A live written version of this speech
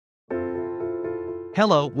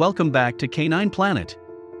Hello, welcome back to Canine Planet.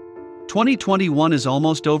 2021 is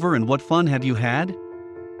almost over, and what fun have you had?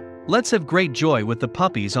 Let's have great joy with the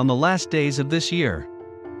puppies on the last days of this year.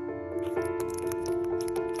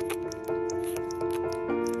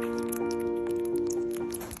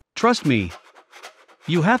 Trust me,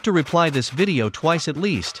 you have to reply this video twice at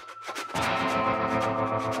least.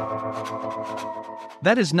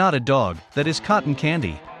 That is not a dog, that is cotton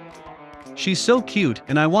candy. She's so cute,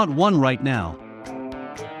 and I want one right now.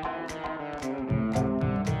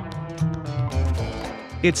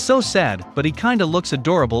 It's so sad, but he kinda looks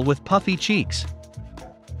adorable with puffy cheeks.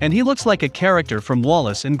 And he looks like a character from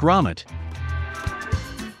Wallace and Gromit.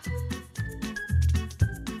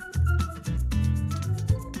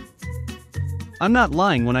 I'm not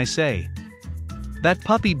lying when I say that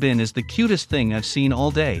puppy bin is the cutest thing I've seen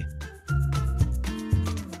all day.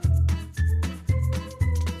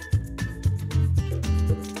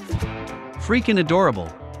 Freaking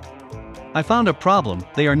adorable. I found a problem,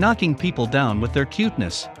 they are knocking people down with their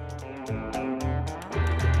cuteness.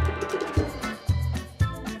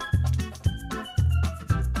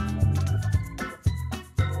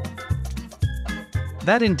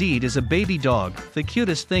 That indeed is a baby dog, the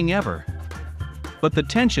cutest thing ever. But the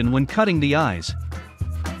tension when cutting the eyes.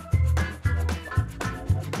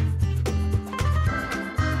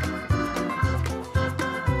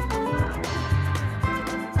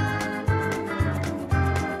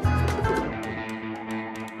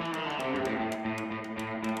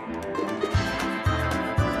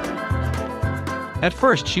 At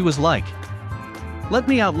first she was like, let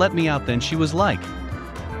me out, then she was like,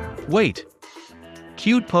 wait.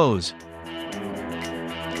 Cute pose.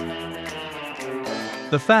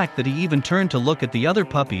 The fact that he even turned to look at the other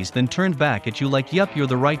puppies then turned back at you like yup, you're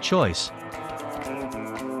the right choice.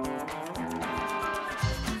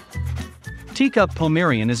 Teacup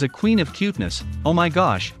Pomerian is a queen of cuteness. Oh my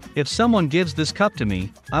gosh, if someone gives this cup to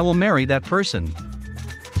me, I will marry that person.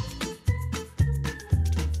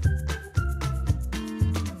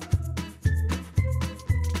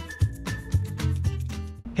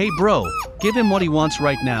 Hey bro, give him what he wants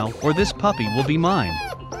right now, or this puppy will be mine.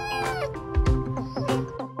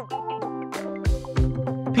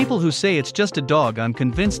 People who say it's just a dog, I'm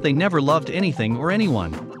convinced they never loved anything or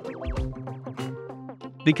anyone.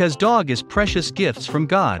 Because dog is precious gifts from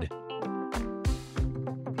God.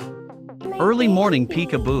 Early morning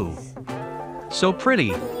peekaboo. So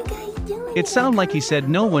pretty. It sounded like he said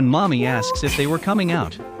no when mommy asks if they were coming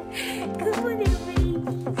out.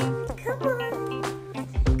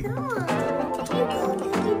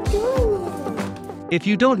 If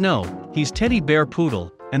you don't know, he's teddy bear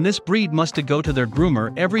poodle, and this breed must go to their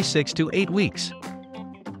groomer every 6 to 8 weeks.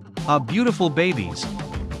 Ah, beautiful babies.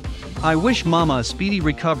 I wish mama a speedy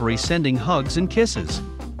recovery, sending hugs and kisses.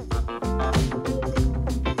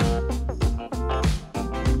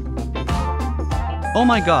 Oh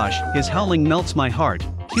my gosh, his howling melts my heart,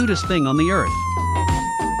 cutest thing on the earth.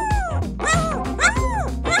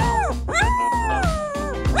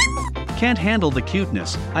 Can't handle the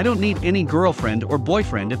cuteness, I don't need any girlfriend or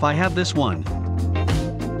boyfriend if I have this one.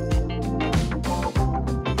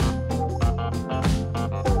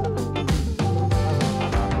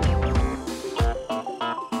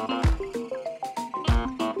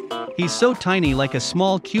 He's so tiny, like a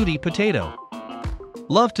small cutie potato.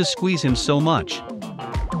 Love to squeeze him so much.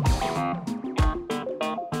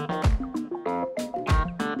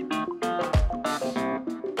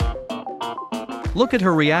 Look at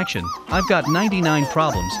her reaction. I've got 99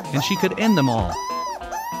 problems, and she could end them all.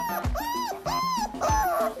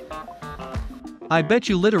 I bet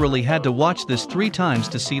you literally had to watch this 3 times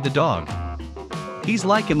to see the dog. He's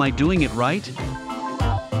like, am I doing it right?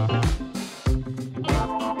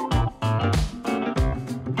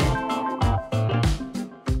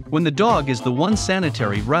 When the dog is the one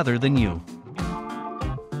sanitary rather than you.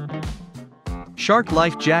 Shark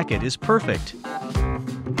life jacket is perfect.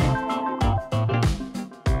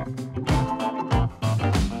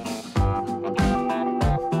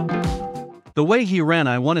 The way he ran,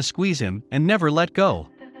 I want to squeeze him and never let go.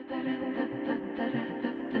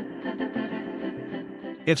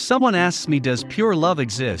 If someone asks me, does pure love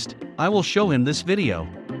exist, I will show him this video.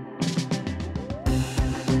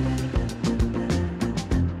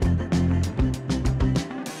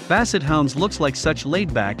 Basset hounds looks like such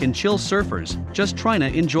laid back and chill surfers, just trying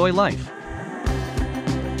to enjoy life.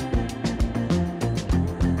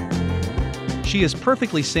 She is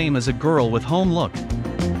perfectly same as a girl with home look.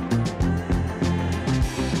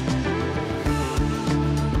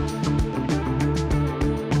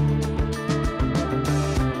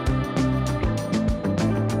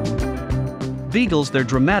 Beagles, their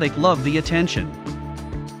dramatic, love the attention.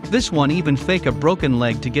 This one even fake a broken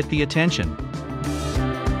leg to get the attention.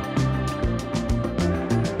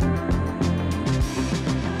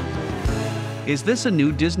 Is this a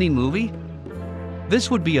new Disney movie?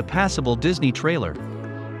 This would be a passable Disney trailer.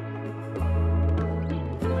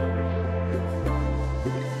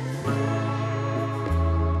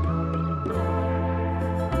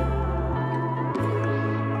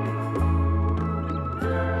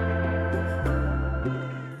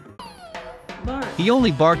 He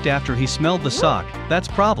only barked after he smelled the sock, that's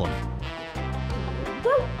problem.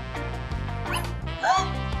 Good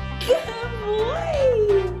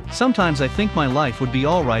boy! Sometimes I think my life would be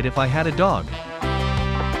alright if I had a dog.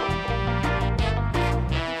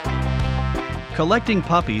 Collecting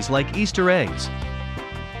puppies like Easter eggs.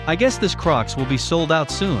 I guess this Crocs will be sold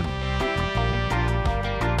out soon.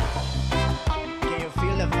 Can you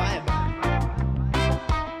feel the vibe?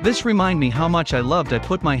 This remind me how much I loved I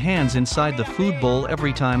put my hands inside the food bowl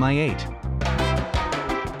every time I ate.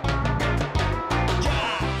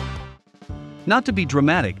 Not to be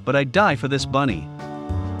dramatic, but I'd die for this bunny.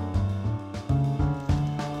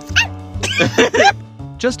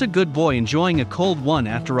 Just a good boy enjoying a cold one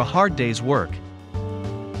after a hard day's work.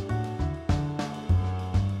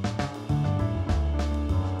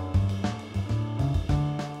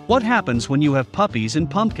 What happens when you have puppies and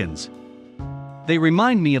pumpkins? They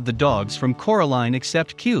remind me of the dogs from Coraline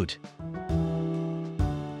except cute.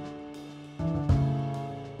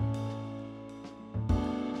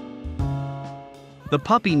 The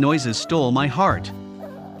puppy noises stole my heart.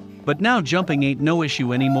 But now jumping ain't no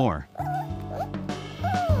issue anymore.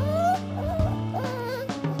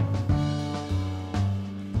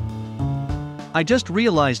 I just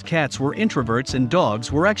realized cats were introverts and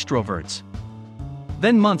dogs were extroverts.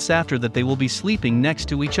 Then months after that they will be sleeping next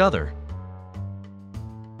to each other.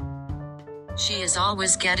 She is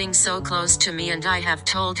always getting so close to me, and I have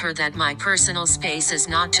told her that my personal space is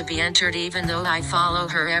not to be entered. Even though I follow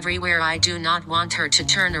her everywhere, I do not want her to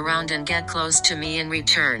turn around and get close to me in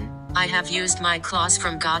return. I have used my claws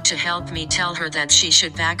from God to help me tell her that she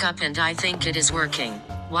should back up, and I think it is working.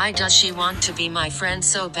 Why does she want to be my friend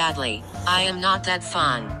so badly? I am not that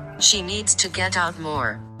fun. She needs to get out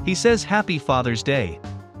more. He says Happy Father's Day.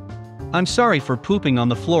 I'm sorry for pooping on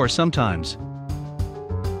the floor sometimes.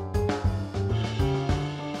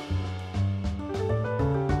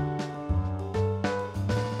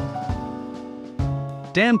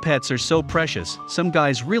 Damn, pets are so precious, some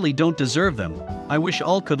guys really don't deserve them. I wish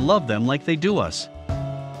all could love them like they do us.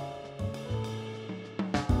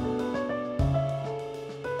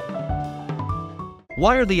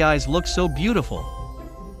 Why are the eyes look so beautiful?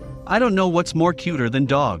 I don't know what's more cuter than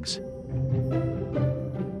dogs.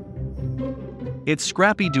 It's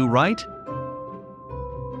Scrappy-Doo, right?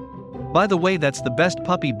 By the way, that's the best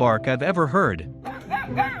puppy bark I've ever heard.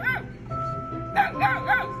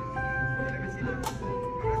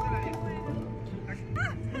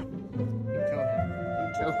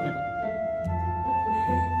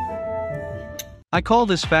 I call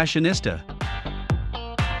this fashionista.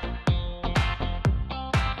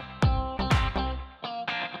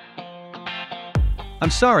 I'm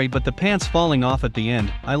sorry, but the pants falling off at the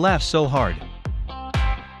end, I laugh so hard.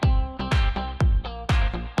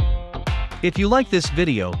 If you like this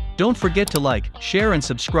video, don't forget to like, share and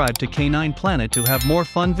subscribe to Canine Planet to have more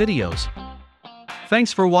fun videos.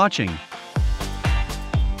 Thanks for watching.